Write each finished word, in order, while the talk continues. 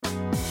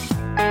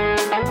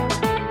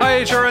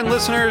HRN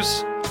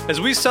listeners.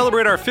 As we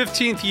celebrate our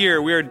 15th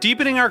year, we are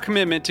deepening our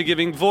commitment to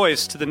giving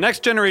voice to the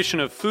next generation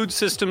of food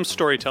systems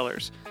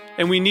storytellers,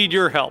 and we need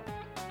your help.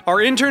 Our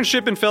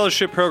internship and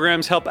fellowship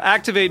programs help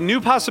activate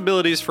new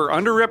possibilities for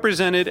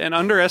underrepresented and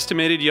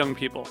underestimated young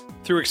people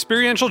through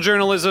experiential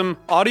journalism,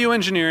 audio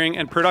engineering,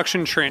 and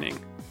production training.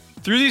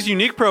 Through these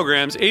unique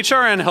programs,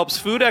 HRN helps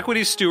food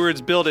equity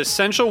stewards build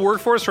essential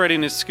workforce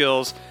readiness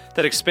skills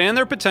that expand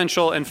their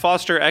potential and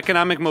foster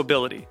economic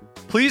mobility.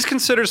 Please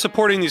consider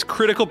supporting these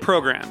critical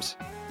programs.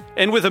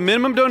 And with a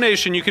minimum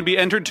donation, you can be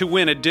entered to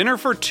win a dinner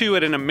for two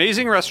at an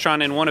amazing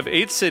restaurant in one of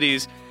 8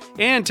 cities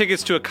and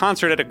tickets to a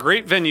concert at a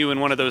great venue in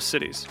one of those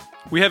cities.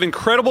 We have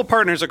incredible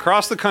partners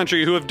across the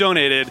country who have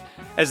donated,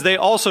 as they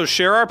also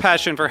share our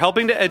passion for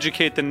helping to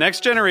educate the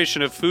next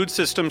generation of food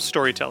systems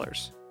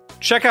storytellers.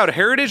 Check out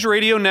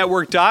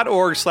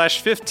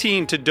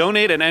heritageradionetwork.org/15 to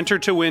donate and enter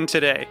to win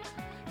today.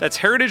 That's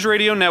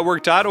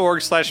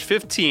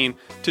heritageradionetwork.org/15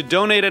 to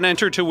donate and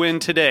enter to win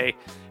today.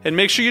 And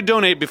make sure you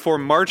donate before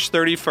March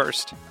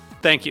 31st.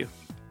 Thank you.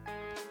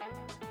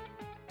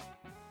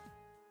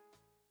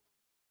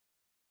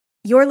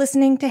 You're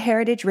listening to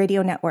Heritage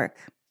Radio Network.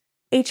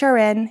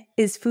 HRN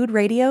is food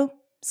radio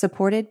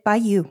supported by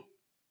you.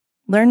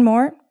 Learn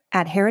more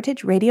at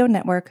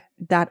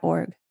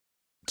heritageradionetwork.org.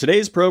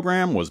 Today's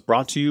program was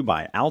brought to you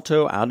by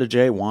Alto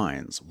Adige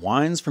Wines,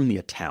 wines from the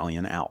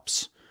Italian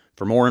Alps.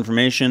 For more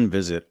information,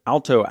 visit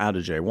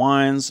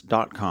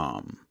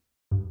altoadigewines.com.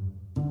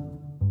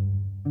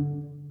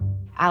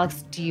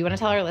 Alex, do you want to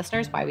tell our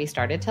listeners why we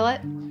started Till It?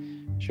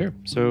 Sure.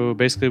 So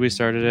basically, we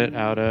started it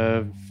out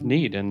of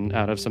need and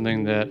out of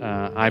something that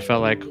I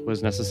felt like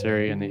was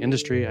necessary in the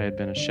industry. I had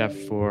been a chef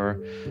for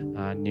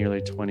nearly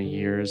 20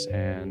 years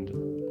and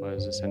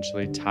was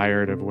essentially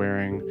tired of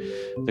wearing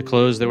the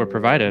clothes that were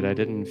provided. I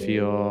didn't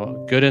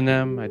feel good in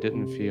them. I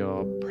didn't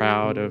feel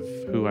proud of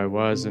who I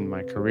was in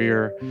my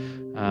career,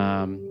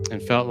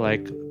 and felt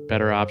like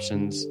better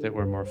options that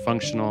were more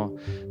functional,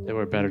 that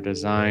were better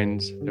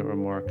designed, that were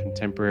more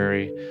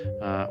contemporary,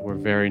 were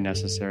very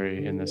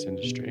necessary in this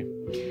industry.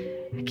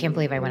 I can't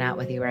believe I went out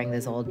with you wearing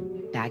those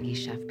old baggy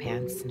chef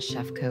pants and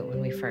chef coat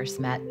when we first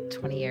met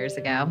 20 years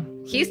ago.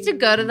 He used to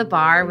go to the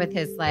bar with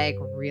his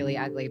really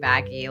ugly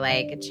baggy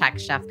check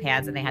chef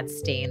pants, and they had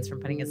stains from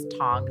putting his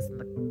tongs in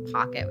the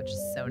pocket, which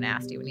is so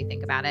nasty when you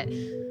think about it.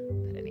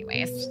 But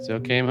anyways. Still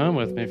came home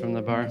with me from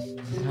the bar.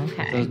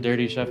 Okay. Those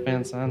dirty chef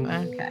pants on.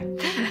 Okay.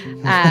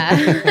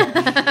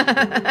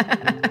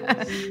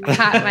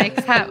 Hot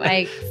mics.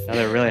 No,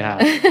 they're really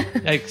hot.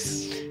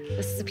 Yikes.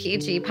 This is a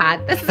PG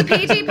podcast.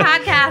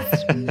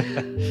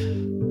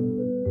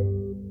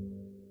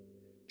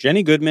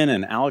 Jenny Goodman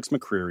and Alex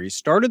McCreary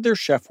started their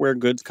chefware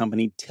goods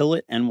company Till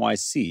It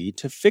NYC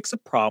to fix a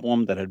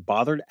problem that had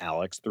bothered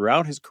Alex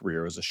throughout his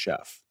career as a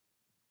chef.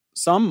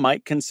 Some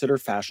might consider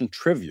fashion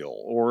trivial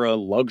or a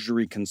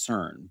luxury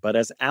concern, but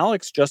as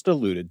Alex just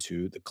alluded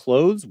to, the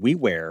clothes we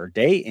wear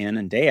day in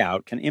and day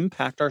out can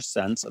impact our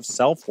sense of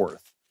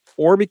self-worth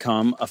or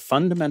become a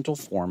fundamental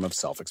form of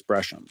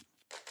self-expression.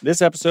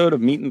 This episode of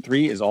Meat and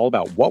Three is all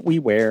about what we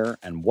wear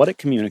and what it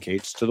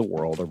communicates to the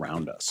world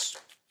around us.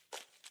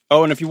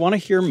 Oh, and if you want to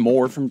hear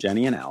more from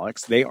Jenny and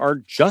Alex, they are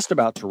just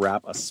about to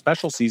wrap a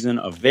special season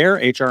of their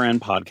HRN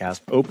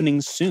podcast, Opening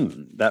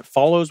Soon, that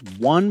follows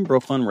one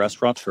Brooklyn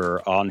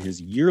restaurateur on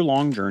his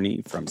year-long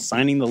journey from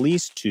signing the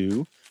lease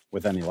to,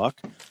 with any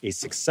luck, a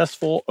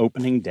successful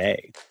opening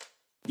day.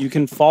 You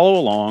can follow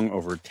along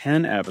over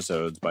 10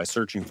 episodes by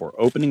searching for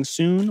Opening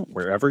Soon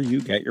wherever you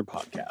get your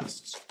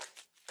podcasts.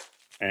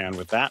 And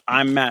with that,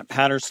 I'm Matt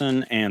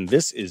Patterson, and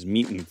this is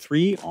Meat and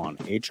Three on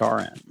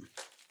HRN.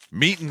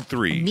 Meat and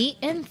Three. Meat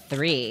and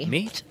Three.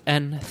 Meat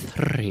and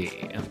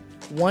Three.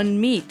 One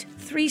meat,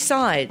 3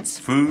 sides.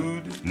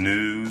 Food,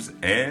 news,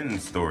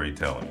 and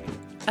storytelling.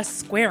 A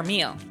square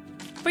meal.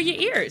 For your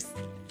ears.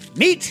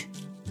 Meat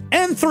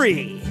and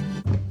Three.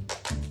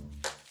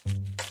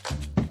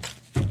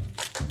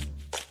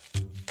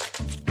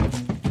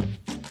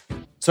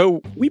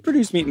 So we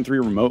produce Meat and Three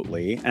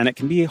remotely, and it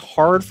can be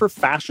hard for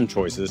fashion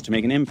choices to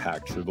make an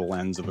impact through the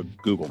lens of a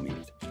Google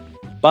Meet.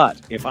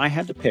 But if I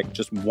had to pick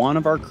just one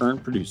of our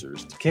current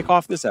producers to kick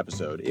off this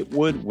episode, it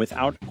would,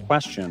 without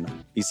question,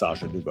 be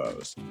Sasha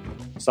Dubose.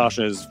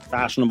 Sasha is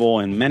fashionable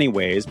in many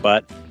ways,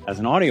 but as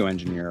an audio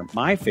engineer,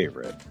 my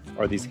favorite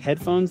are these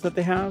headphones that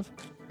they have.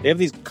 They have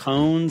these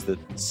cones that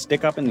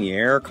stick up in the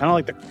air, kind of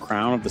like the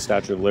crown of the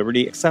Statue of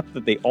Liberty, except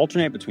that they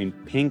alternate between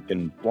pink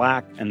and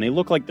black, and they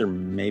look like they're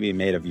maybe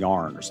made of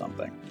yarn or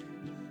something.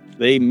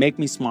 They make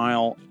me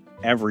smile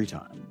every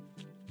time.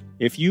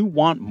 If you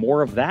want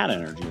more of that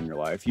energy in your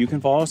life, you can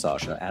follow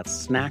Sasha at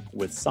Snack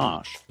with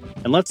Sash,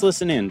 and let's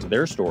listen in to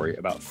their story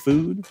about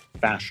food,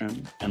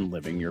 fashion, and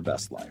living your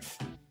best life.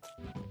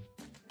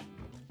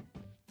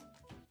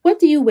 What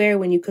do you wear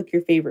when you cook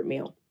your favorite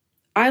meal?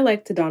 I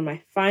like to don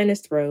my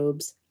finest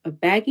robes, a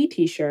baggy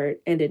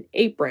t-shirt, and an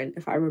apron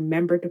if I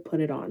remember to put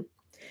it on.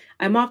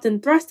 I'm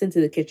often thrust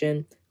into the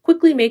kitchen,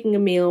 quickly making a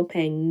meal,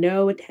 paying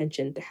no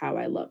attention to how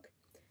I look.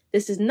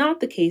 This is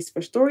not the case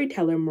for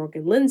storyteller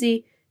Morgan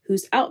Lindsay,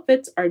 whose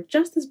outfits are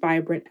just as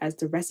vibrant as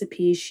the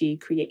recipes she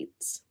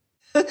creates.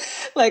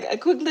 Like, a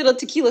quick little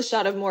tequila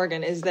shot of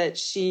Morgan is that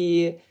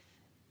she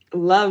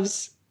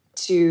loves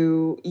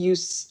to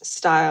use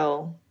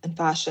style and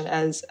fashion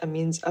as a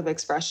means of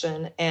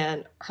expression,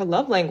 and her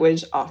love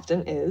language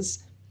often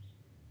is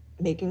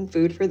making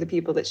food for the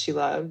people that she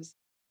loves.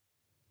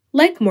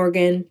 Like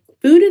Morgan,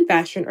 food and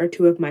fashion are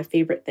two of my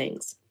favorite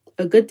things.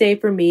 A good day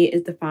for me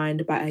is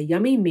defined by a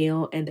yummy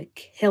meal and a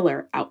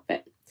killer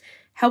outfit.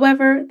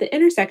 However, the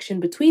intersection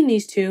between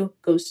these two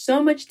goes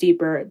so much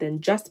deeper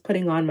than just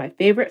putting on my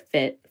favorite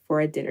fit for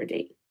a dinner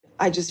date.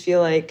 I just feel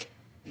like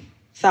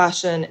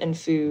fashion and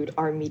food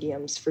are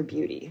mediums for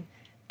beauty.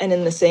 And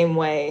in the same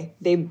way,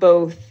 they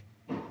both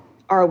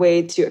are a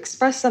way to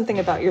express something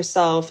about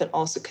yourself and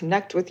also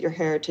connect with your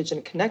heritage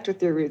and connect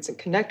with your roots and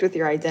connect with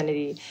your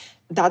identity.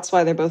 That's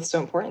why they're both so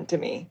important to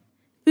me.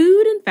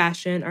 Food and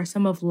fashion are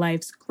some of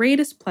life's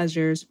greatest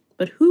pleasures,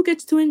 but who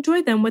gets to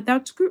enjoy them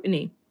without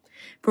scrutiny?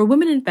 For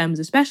women and femmes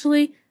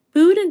especially,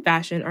 food and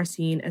fashion are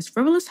seen as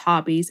frivolous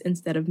hobbies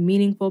instead of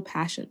meaningful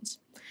passions.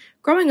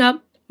 Growing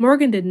up,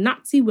 Morgan did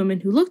not see women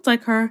who looked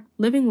like her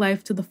living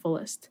life to the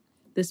fullest.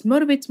 This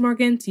motivates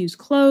Morgan to use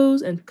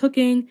clothes and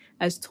cooking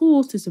as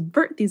tools to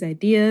subvert these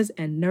ideas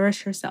and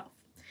nourish herself,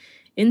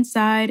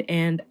 inside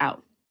and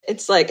out.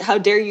 It's like, how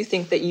dare you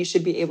think that you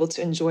should be able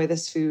to enjoy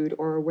this food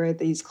or wear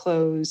these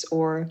clothes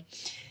or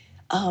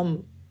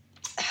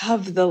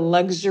have the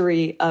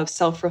luxury of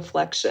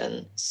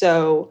self-reflection.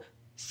 So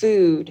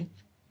food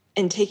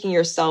and taking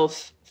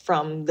yourself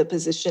from the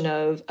position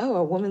of, oh,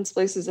 a woman's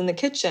place is in the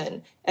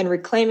kitchen, and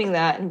reclaiming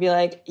that and be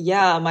like,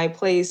 yeah, my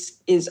place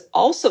is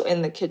also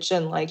in the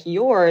kitchen like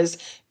yours,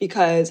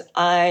 because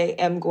I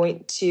am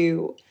going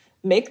to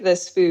make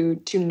this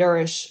food to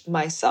nourish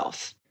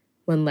myself.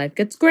 When life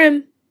gets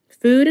grim,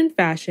 food and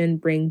fashion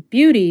bring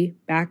beauty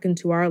back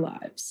into our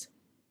lives.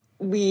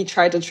 We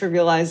try to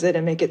trivialize it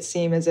and make it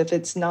seem as if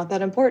it's not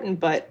that important,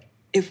 but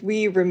if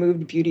we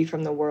removed beauty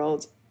from the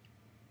world,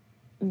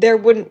 there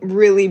wouldn't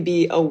really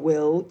be a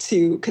will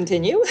to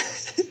continue.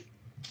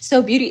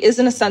 So beauty is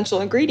an essential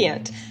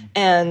ingredient.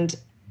 And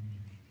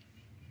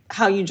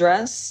how you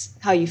dress,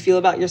 how you feel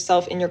about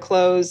yourself in your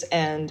clothes,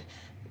 and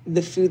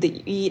the food that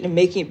you eat, and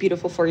making it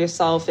beautiful for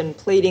yourself, and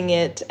plating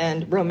it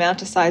and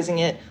romanticizing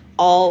it,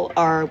 all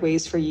are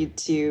ways for you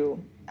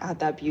to add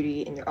that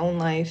beauty in your own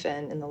life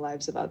and in the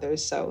lives of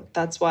others. So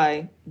that's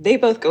why they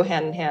both go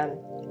hand in hand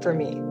for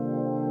me.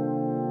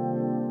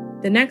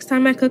 The next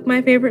time I cook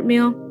my favorite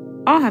meal,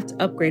 I'll have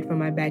to upgrade from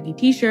my baggy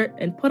t-shirt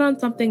and put on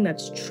something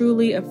that's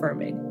truly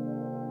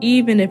affirming,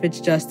 even if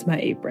it's just my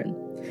apron.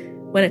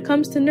 When it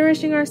comes to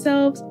nourishing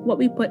ourselves, what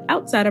we put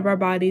outside of our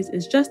bodies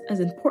is just as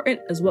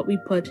important as what we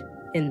put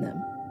in them.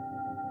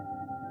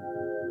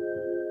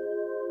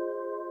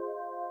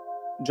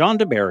 John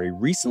DeBerry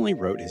recently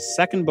wrote his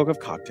second book of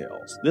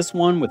cocktails, this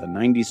one with a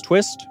 90s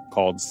twist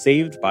called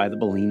Saved by the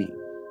Bellini.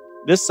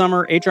 This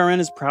summer, HRN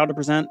is proud to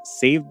present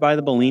Saved by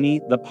the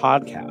Bellini, the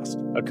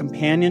podcast, a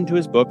companion to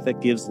his book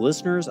that gives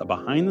listeners a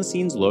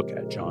behind-the-scenes look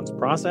at John's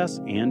process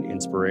and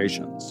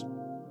inspirations.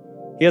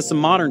 He has some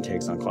modern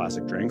takes on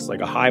classic drinks, like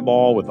a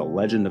highball with a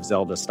Legend of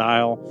Zelda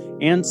style,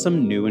 and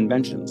some new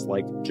inventions,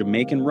 like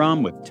Jamaican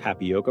rum with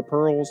tapioca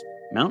pearls,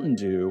 Mountain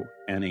Dew,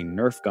 and a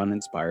Nerf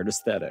gun-inspired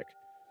aesthetic.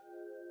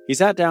 He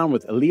sat down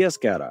with Elias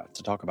Guerra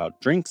to talk about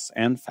drinks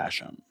and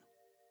fashion.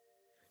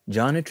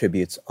 John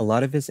attributes a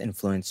lot of his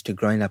influence to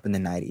growing up in the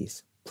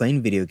 90s,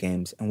 playing video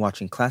games, and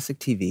watching classic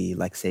TV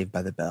like Saved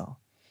by the Bell.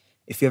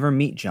 If you ever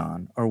meet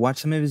John or watch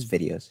some of his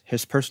videos,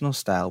 his personal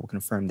style will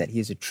confirm that he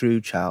is a true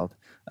child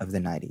of the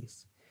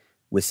 90s.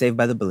 With Saved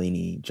by the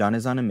Bellini, John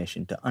is on a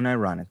mission to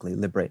unironically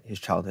liberate his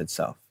childhood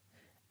self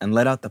and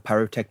let out the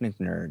pyrotechnic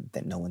nerd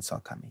that no one saw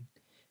coming.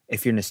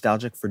 If you're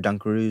nostalgic for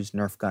Dunkaroos,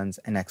 Nerf guns,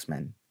 and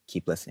X-Men,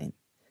 keep listening.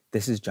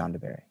 This is John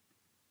DeBerry.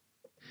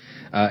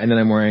 And then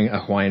I'm wearing a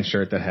Hawaiian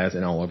shirt that has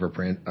an all-over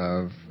print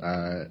of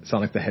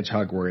Sonic the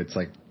Hedgehog, where it's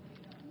like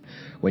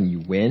when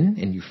you win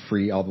and you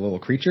free all the little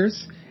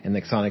creatures, and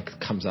like Sonic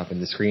comes up in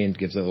the screen,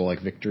 gives a little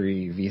like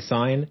victory V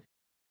sign.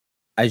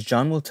 As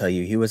John will tell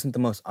you, he wasn't the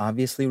most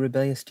obviously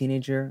rebellious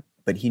teenager,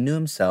 but he knew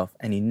himself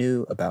and he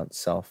knew about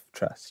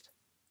self-trust.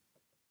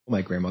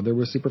 My grandmother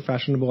was super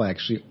fashionable.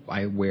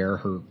 I wear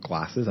her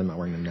glasses. I'm not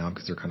wearing them now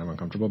because they're kind of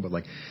uncomfortable, but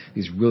like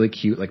these really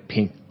cute like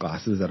pink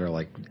glasses that are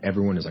like,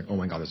 everyone is like, oh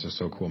my God, this is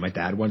so cool. My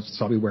dad once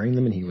saw me wearing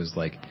them and he was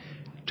like,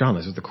 John,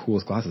 those are the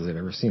coolest glasses I've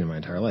ever seen in my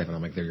entire life. And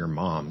I'm like, they're your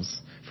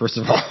mom's, first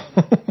of all.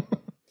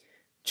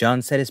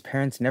 John said his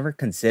parents never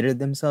considered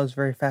themselves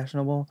very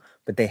fashionable,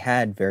 but they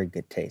had very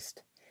good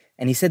taste.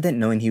 And he said that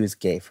knowing he was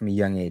gay from a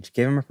young age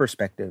gave him a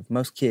perspective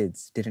most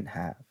kids didn't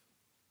have.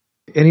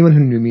 Anyone who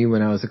knew me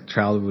when I was a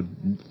child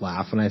would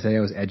laugh when I say I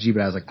was edgy,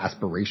 but I was like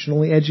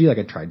aspirationally edgy. Like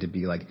I tried to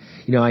be like,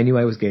 I knew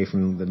I was gay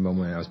from the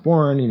moment I was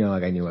born,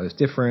 like I knew I was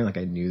different. Like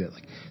I knew that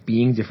like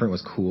being different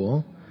was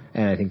cool.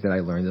 And I think that I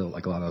learned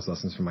like a lot of those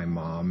lessons from my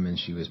mom. And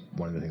she was,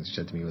 one of the things she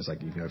said to me was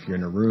like, if you're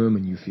in a room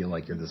and you feel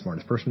like you're the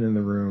smartest person in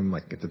the room,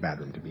 like it's a bad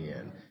room to be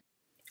in.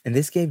 And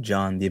this gave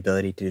John the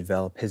ability to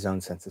develop his own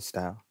sense of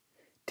style.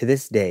 To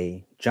this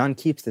day, John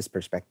keeps this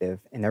perspective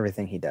in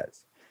everything he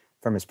does,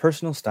 from his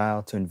personal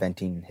style to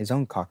inventing his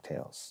own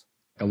cocktails.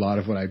 A lot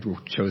of what I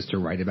chose to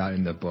write about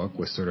in the book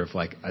was sort of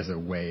like as a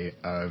way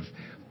of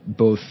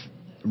both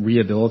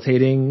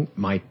rehabilitating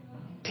my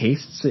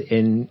tastes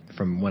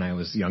from when I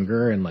was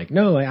younger and like,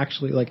 no, I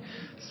actually like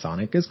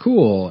Sonic is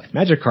cool.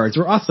 Magic cards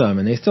were awesome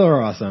and they still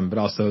are awesome, but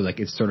also like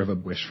it's sort of a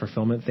wish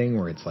fulfillment thing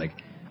where it's like,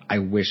 I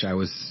wish I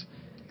was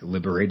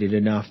liberated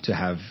enough to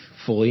have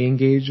fully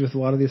engaged with a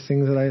lot of these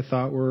things that I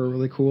thought were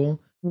really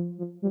cool.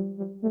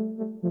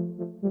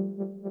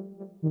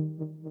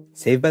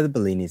 Saved by the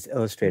Bellinis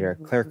illustrator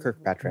Claire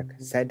Kirkpatrick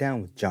sat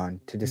down with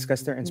John to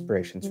discuss their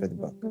inspirations for the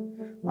book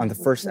on the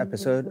first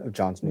episode of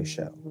John's new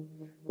show.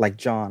 Like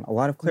John, a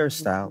lot of Claire's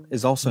style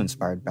is also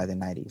inspired by the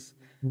 90s,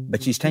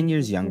 but she's 10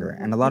 years younger,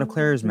 and a lot of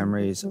Claire's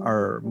memories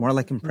are more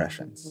like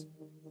impressions.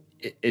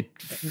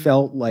 It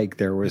felt like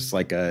there was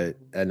like an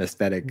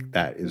aesthetic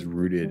that is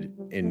rooted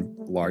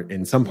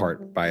in some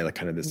part by like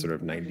kind of this sort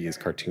of 90s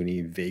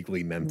cartoony,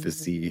 vaguely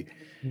Memphis-y.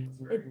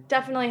 It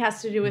definitely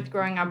has to do with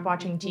growing up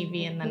watching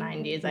TV in the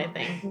 90s, I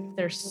think.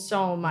 There's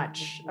so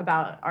much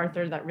about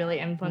Arthur that really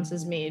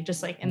influences me,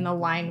 just like in the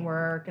line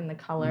work and the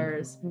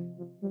colors.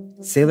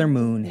 Sailor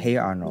Moon, Hey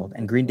Arnold,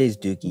 and Green Day's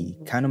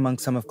Dookie count among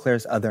some of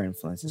Claire's other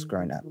influences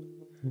growing up.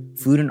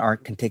 Food and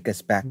art can take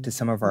us back to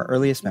some of our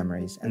earliest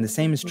memories, and the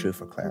same is true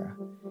for Clara.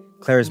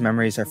 Clara's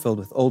memories are filled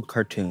with old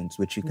cartoons,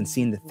 which you can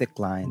see in the thick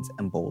lines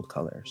and bold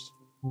colors.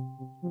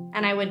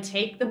 And I would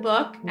take the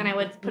book and I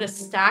would put a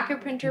stack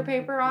of printer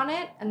paper on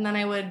it, and then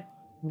I would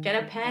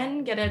get a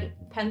pen, get a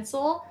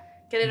pencil,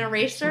 get an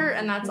eraser,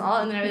 and that's all.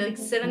 And then I would like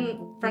sit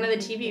in front of the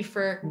TV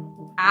for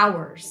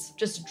hours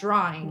just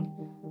drawing.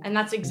 And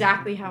that's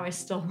exactly how I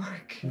still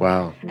work.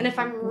 Wow. And if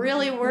I'm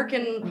really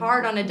working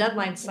hard on a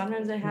deadline,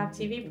 sometimes I have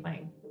TV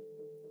playing.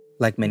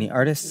 Like many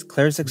artists,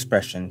 Claire's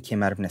expression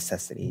came out of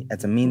necessity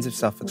as a means of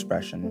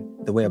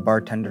self-expression, the way a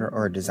bartender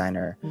or a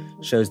designer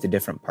shows the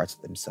different parts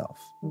of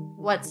themselves.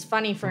 What's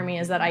funny for me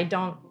is that I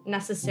don't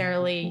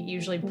necessarily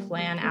usually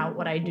plan out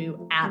what I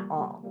do at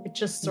all. It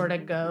just sort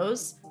of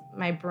goes.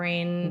 My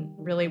brain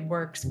really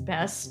works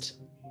best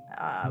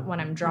when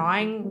I'm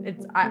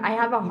drawing. I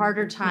have a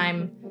harder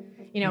time,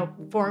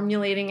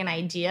 formulating an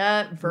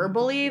idea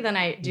verbally than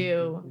I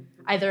do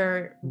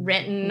either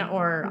written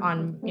or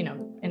on,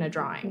 in a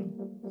drawing.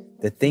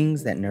 The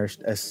things that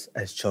nourished us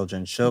as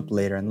children show up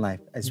later in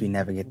life as we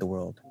navigate the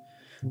world.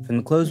 From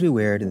the clothes we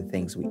wear to the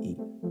things we eat,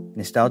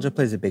 nostalgia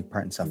plays a big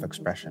part in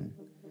self-expression.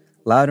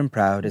 Loud and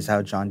Proud is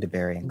how John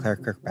DeBerry and Claire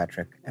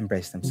Kirkpatrick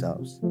embrace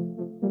themselves.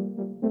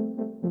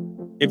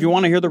 If you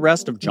want to hear the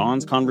rest of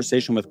John's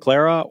conversation with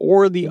Clara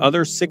or the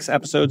other 6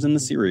 episodes in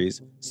the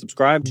series,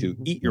 subscribe to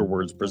Eat Your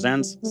Words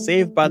Presents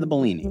Saved by the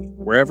Bellini,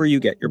 wherever you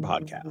get your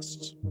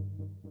podcasts.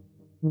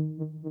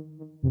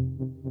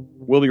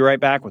 We'll be right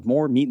back with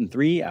more Meat and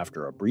 3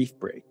 after a brief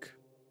break.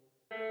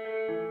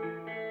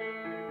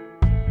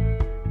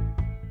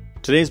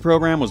 Today's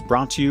program was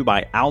brought to you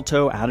by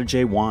Alto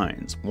Adige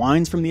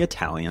wines from the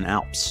Italian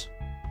Alps.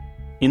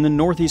 In the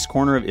northeast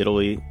corner of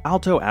Italy,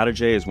 Alto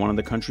Adige is one of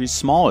the country's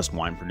smallest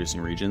wine-producing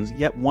regions,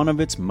 yet one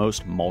of its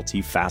most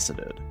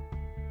multifaceted.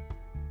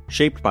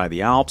 Shaped by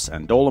the Alps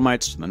and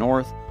Dolomites to the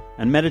north,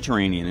 and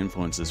Mediterranean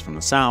influences from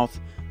the south,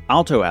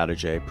 Alto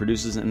Adige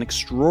produces an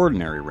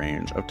extraordinary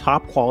range of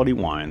top-quality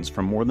wines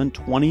from more than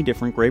 20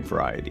 different grape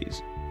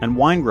varieties, and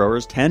wine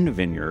growers tend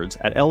vineyards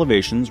at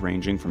elevations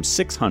ranging from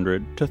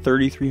 600 to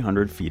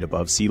 3,300 feet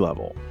above sea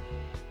level.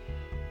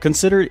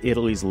 Considered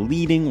Italy's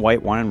leading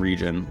white wine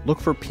region, look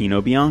for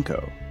Pinot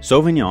Bianco,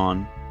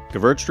 Sauvignon,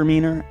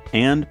 Gewürztraminer,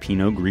 and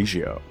Pinot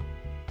Grigio.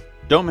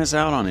 Don't miss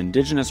out on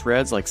indigenous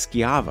reds like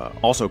Schiava,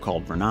 also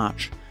called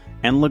Grenache,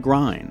 and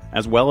Lagrein,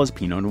 as well as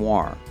Pinot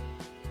Noir.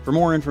 For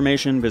more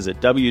information,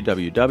 visit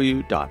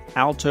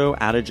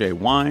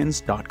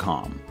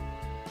www.altoadigewines.com.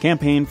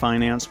 Campaign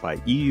financed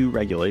by EU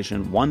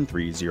Regulation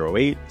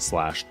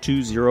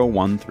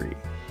 1308/2013.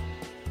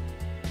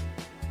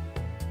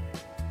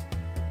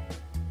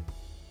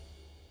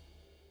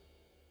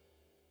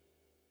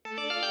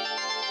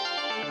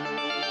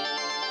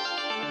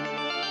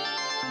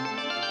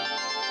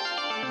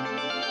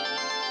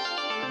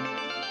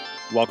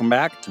 Welcome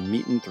back to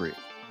Meat and 3.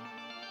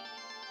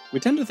 We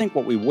tend to think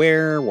what we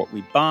wear, what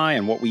we buy,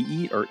 and what we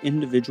eat are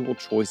individual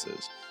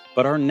choices,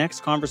 but our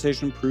next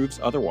conversation proves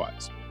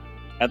otherwise.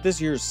 At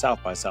this year's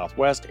South by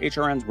Southwest,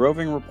 HRN's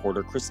roving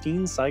reporter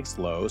Christine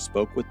Sykes-Lowe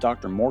spoke with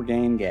Dr.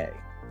 Morgane Gay,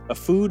 a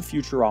food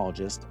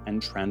futurologist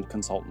and trend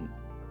consultant.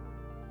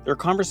 Their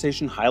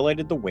conversation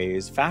highlighted the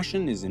ways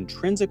fashion is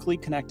intrinsically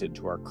connected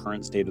to our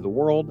current state of the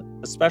world,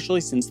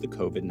 especially since the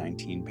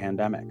COVID-19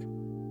 pandemic.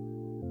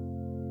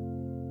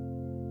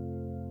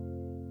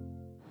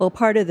 Well,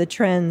 part of the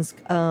trends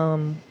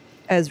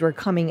as we're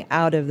coming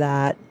out of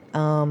that,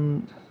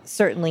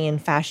 certainly in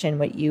fashion,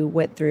 what you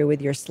went through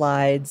with your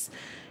slides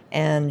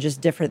and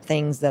just different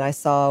things that I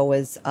saw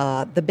was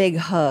the big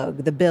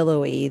hug, the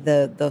billowy,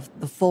 the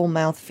full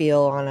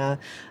mouthfeel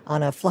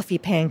on a fluffy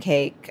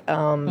pancake,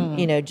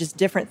 just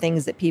different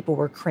things that people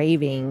were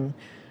craving.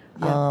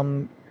 Yeah.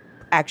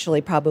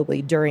 actually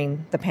probably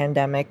during the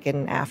pandemic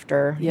and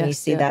after. Yes, you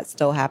see that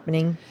still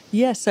happening.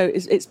 Yeah, so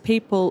it's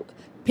people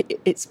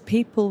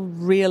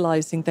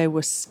realizing they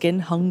were skin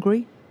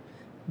hungry,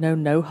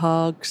 no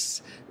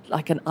hugs,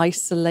 like an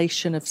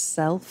isolation of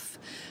self,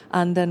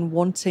 and then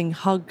wanting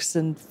hugs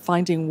and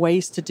finding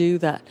ways to do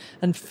that,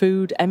 and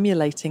food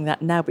emulating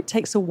that now. But it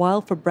takes a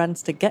while for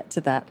brands to get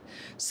to that,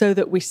 so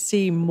that we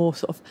see more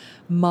sort of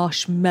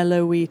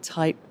marshmallowy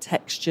type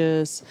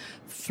textures,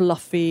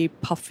 fluffy,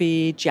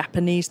 puffy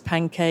Japanese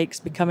pancakes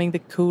becoming the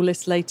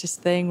coolest,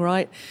 latest thing,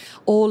 right?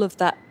 All of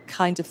that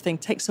kind of thing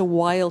takes a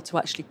while to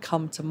actually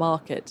come to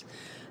market,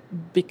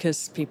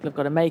 because people have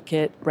got to make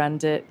it,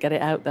 brand it, get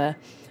it out there.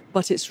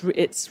 But it's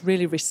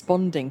really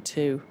responding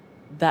to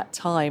that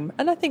time.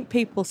 And I think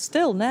people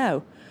still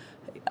now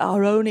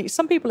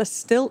some people are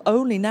still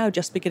only now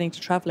just beginning to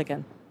travel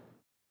again.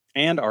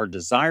 And our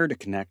desire to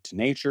connect to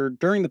nature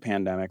during the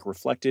pandemic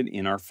reflected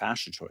in our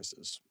fashion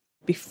choices.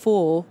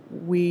 Before,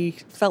 we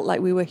felt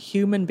like we were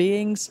human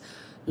beings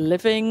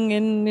living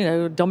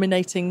in,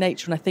 dominating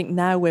nature. And I think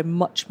now we're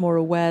much more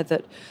aware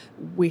that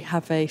we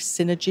have a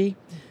synergy,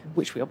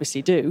 which we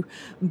obviously do,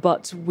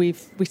 but we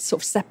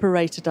sort of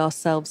separated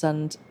ourselves,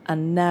 and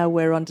now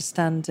we're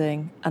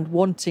understanding and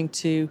wanting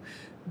to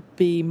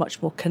be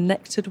much more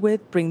connected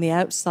with, bring the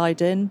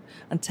outside in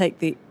and take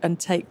the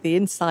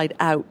inside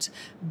out,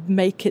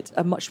 make it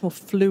a much more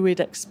fluid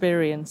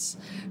experience,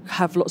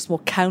 have lots more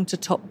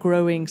countertop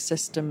growing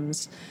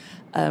systems.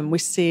 We're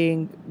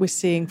seeing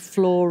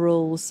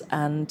florals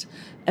and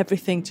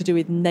everything to do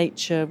with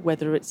nature,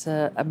 whether it's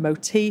a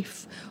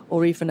motif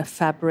or even a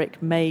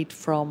fabric made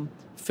from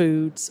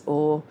foods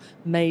or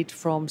made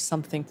from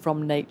something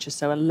from nature.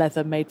 So a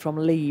leather made from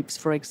leaves,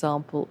 for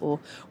example, or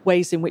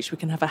ways in which we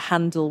can have a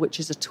handle, which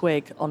is a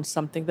twig, on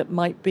something that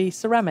might be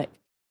ceramic.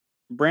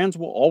 Brands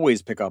will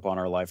always pick up on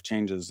our life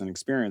changes and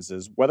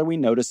experiences, whether we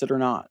notice it or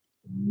not.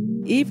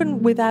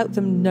 Even without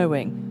them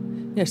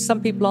knowing.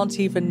 Some people aren't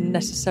even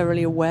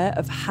necessarily aware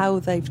of how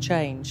they've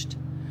changed.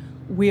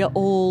 We are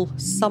all,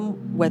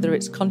 whether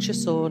it's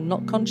conscious or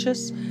not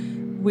conscious,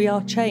 we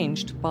are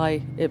changed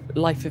by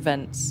life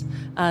events.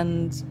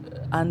 And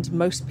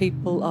most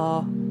people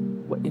are,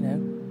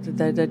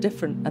 they're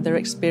different, and they're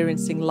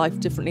experiencing life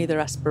differently. Their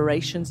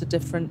aspirations are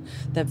different.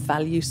 Their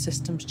value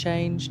system's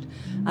changed.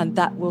 And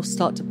that will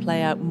start to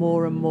play out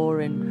more and more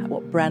in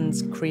what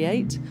brands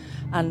create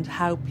and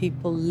how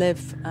people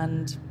live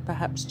and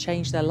perhaps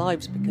change their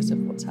lives because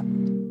of what's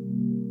happened.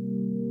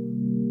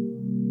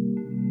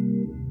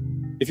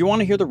 If you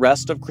want to hear the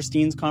rest of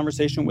Christine's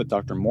conversation with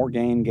Dr.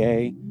 Morgane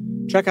Gay,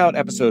 check out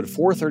episode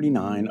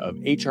 439 of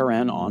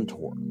HRN on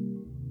Tour.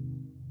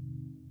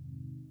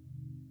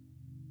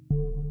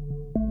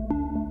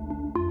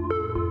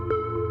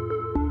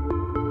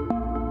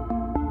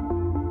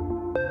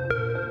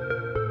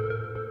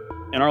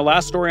 In our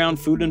last story on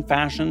food and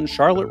fashion,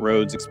 Charlotte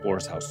Rhodes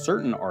explores how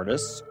certain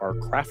artists are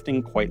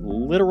crafting quite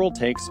literal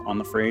takes on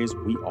the phrase,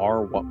 "we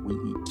are what we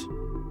eat."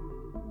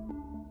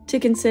 To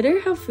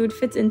consider how food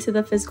fits into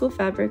the physical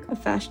fabric of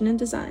fashion and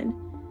design,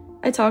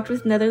 I talked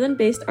with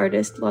Netherlands-based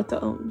artist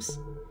Lotte Ooms.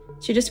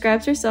 She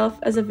describes herself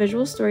as a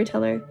visual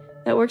storyteller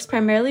that works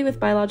primarily with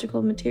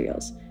biological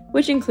materials,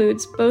 which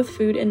includes both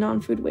food and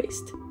non-food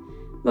waste.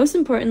 Most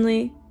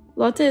importantly,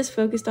 Lotte is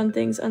focused on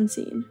things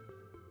unseen.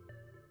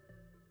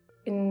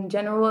 In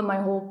general, in my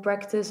whole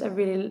practice, I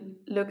really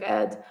look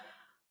at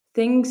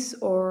things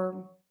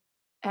or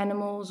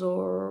animals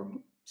or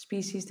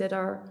species that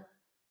are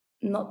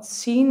not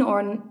seen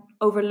or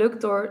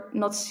overlooked or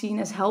not seen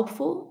as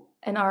helpful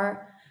and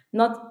are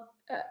not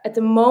at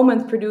the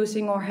moment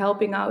producing or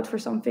helping out for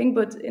something,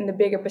 but in the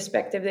bigger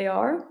perspective they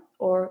are,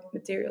 or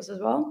materials as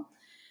well.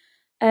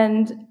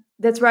 And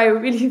that's why I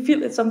really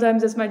feel that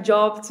sometimes it's my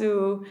job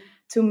to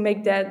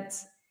make that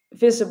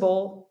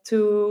visible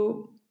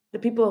to the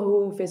people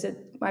who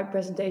visit my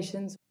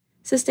presentations.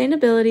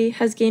 Sustainability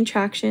has gained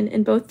traction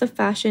in both the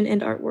fashion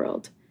and art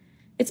world.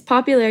 Its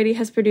popularity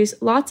has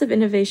produced lots of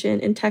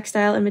innovation in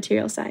textile and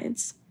material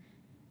science.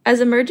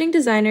 As emerging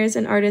designers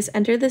and artists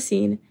enter the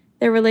scene,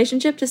 their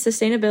relationship to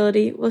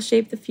sustainability will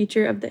shape the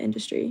future of the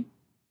industry.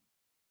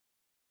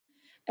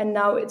 And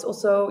now it's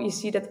also, you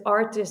see that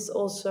artists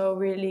also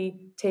really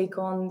take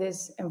on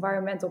this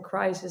environmental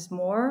crisis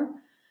more.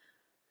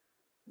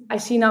 I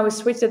see now a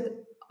switch that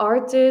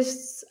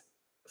artists,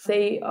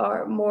 they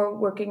are more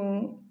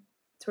working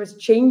towards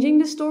changing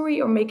the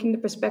story or making the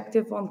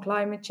perspective on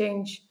climate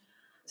change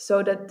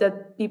so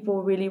that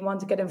people really want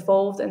to get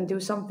involved and do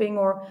something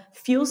or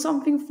feel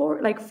something for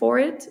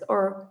it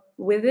or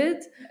with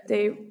it.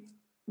 They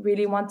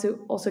really want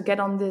to also get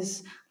on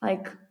this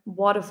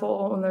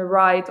waterfall on the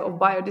ride of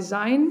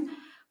biodesign.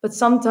 But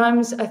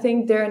sometimes I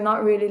think they're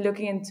not really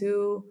looking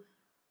into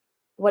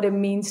what it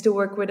means to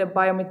work with a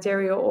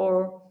biomaterial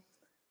or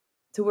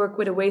to work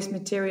with a waste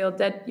material,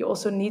 that you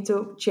also need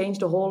to change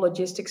the whole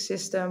logistics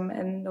system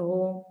and the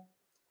whole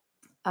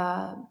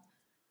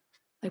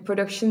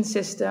production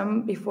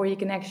system before you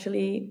can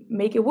actually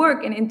make it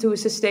work and into a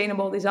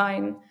sustainable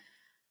design.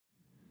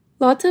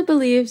 Lotte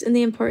believes in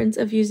the importance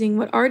of using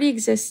what already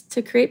exists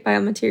to create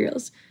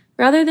biomaterials,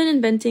 rather than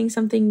inventing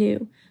something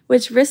new,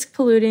 which risks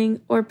polluting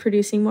or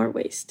producing more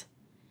waste.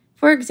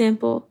 For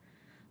example,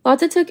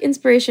 Lotte took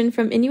inspiration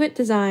from Inuit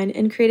design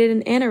and created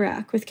an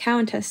anorak with cow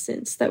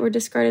intestines that were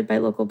discarded by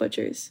local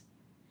butchers.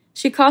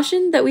 She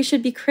cautioned that we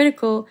should be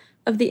critical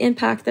of the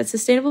impact that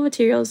sustainable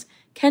materials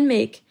can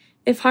make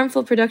if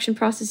harmful production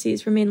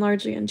processes remain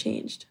largely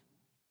unchanged.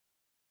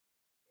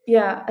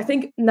 Yeah, I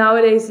think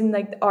nowadays in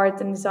like the art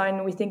and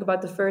design, we think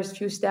about the first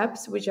few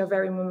steps, which are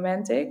very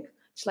romantic.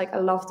 It's like, I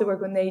love to work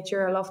with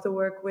nature. I love to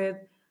work with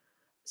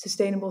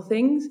sustainable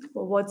things.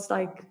 But what's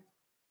like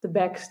the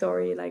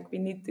backstory? Like, we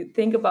need to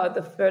think about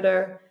the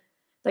further,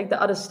 like the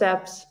other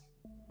steps.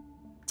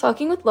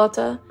 Talking with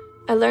Lotte,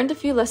 I learned a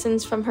few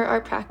lessons from her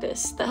art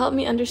practice that helped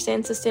me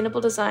understand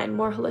sustainable design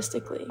more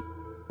holistically.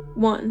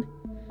 1.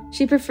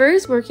 She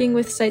prefers working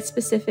with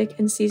site-specific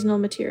and seasonal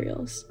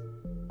materials.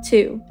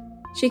 2.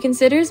 She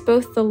considers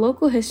both the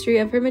local history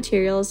of her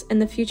materials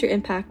and the future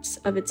impacts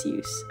of its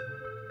use.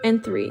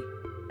 And 3.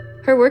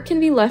 Her work can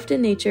be left in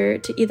nature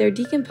to either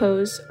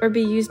decompose or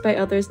be used by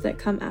others that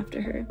come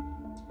after her.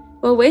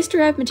 While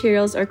waste-derived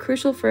materials are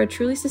crucial for a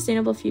truly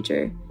sustainable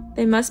future,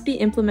 they must be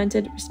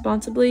implemented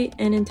responsibly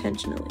and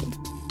intentionally.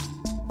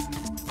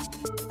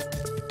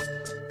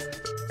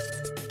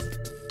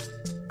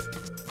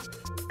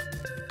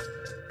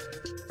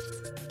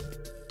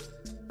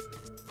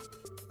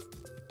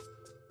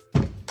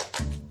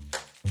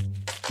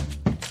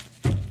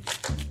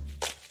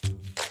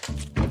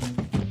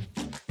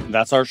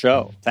 That's our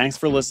show. Thanks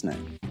for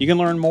listening. You can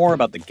learn more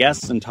about the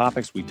guests and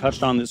topics we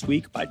touched on this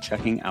week by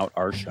checking out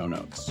our show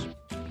notes.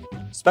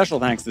 Special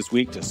thanks this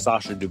week to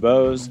Sasha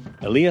Dubose,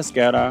 Elias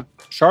Guerra,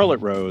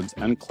 Charlotte Rhodes,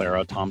 and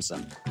Clara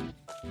Thompson.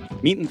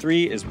 Meat and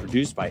Three is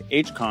produced by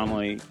H.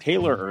 Conley,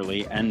 Taylor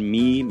Early, and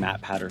me,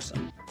 Matt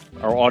Patterson.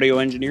 Our audio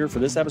engineer for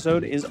this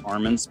episode is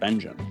Armin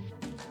Spengen.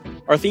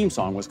 Our theme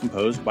song was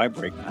composed by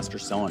Breakmaster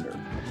Cylinder.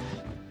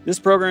 This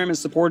program is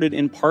supported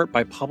in part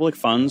by public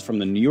funds from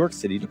the New York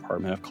City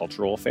Department of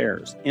Cultural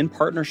Affairs in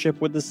partnership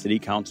with the City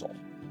Council.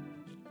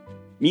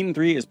 Meat and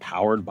Three is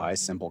powered by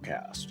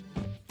Simplecast.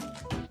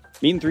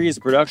 Meat and Three is a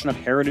production of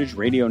Heritage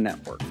Radio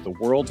Network, the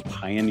world's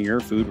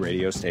pioneer food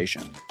radio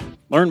station.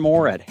 Learn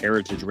more at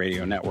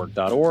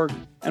heritageradionetwork.org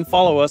and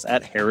follow us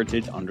at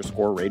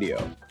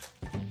heritage_radio.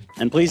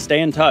 And please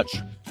stay in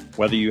touch.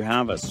 Whether you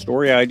have a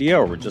story idea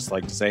or would just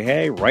like to say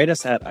hey, write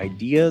us at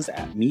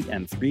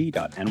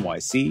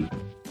ideas@meetand3.nyc.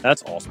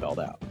 That's all spelled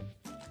out.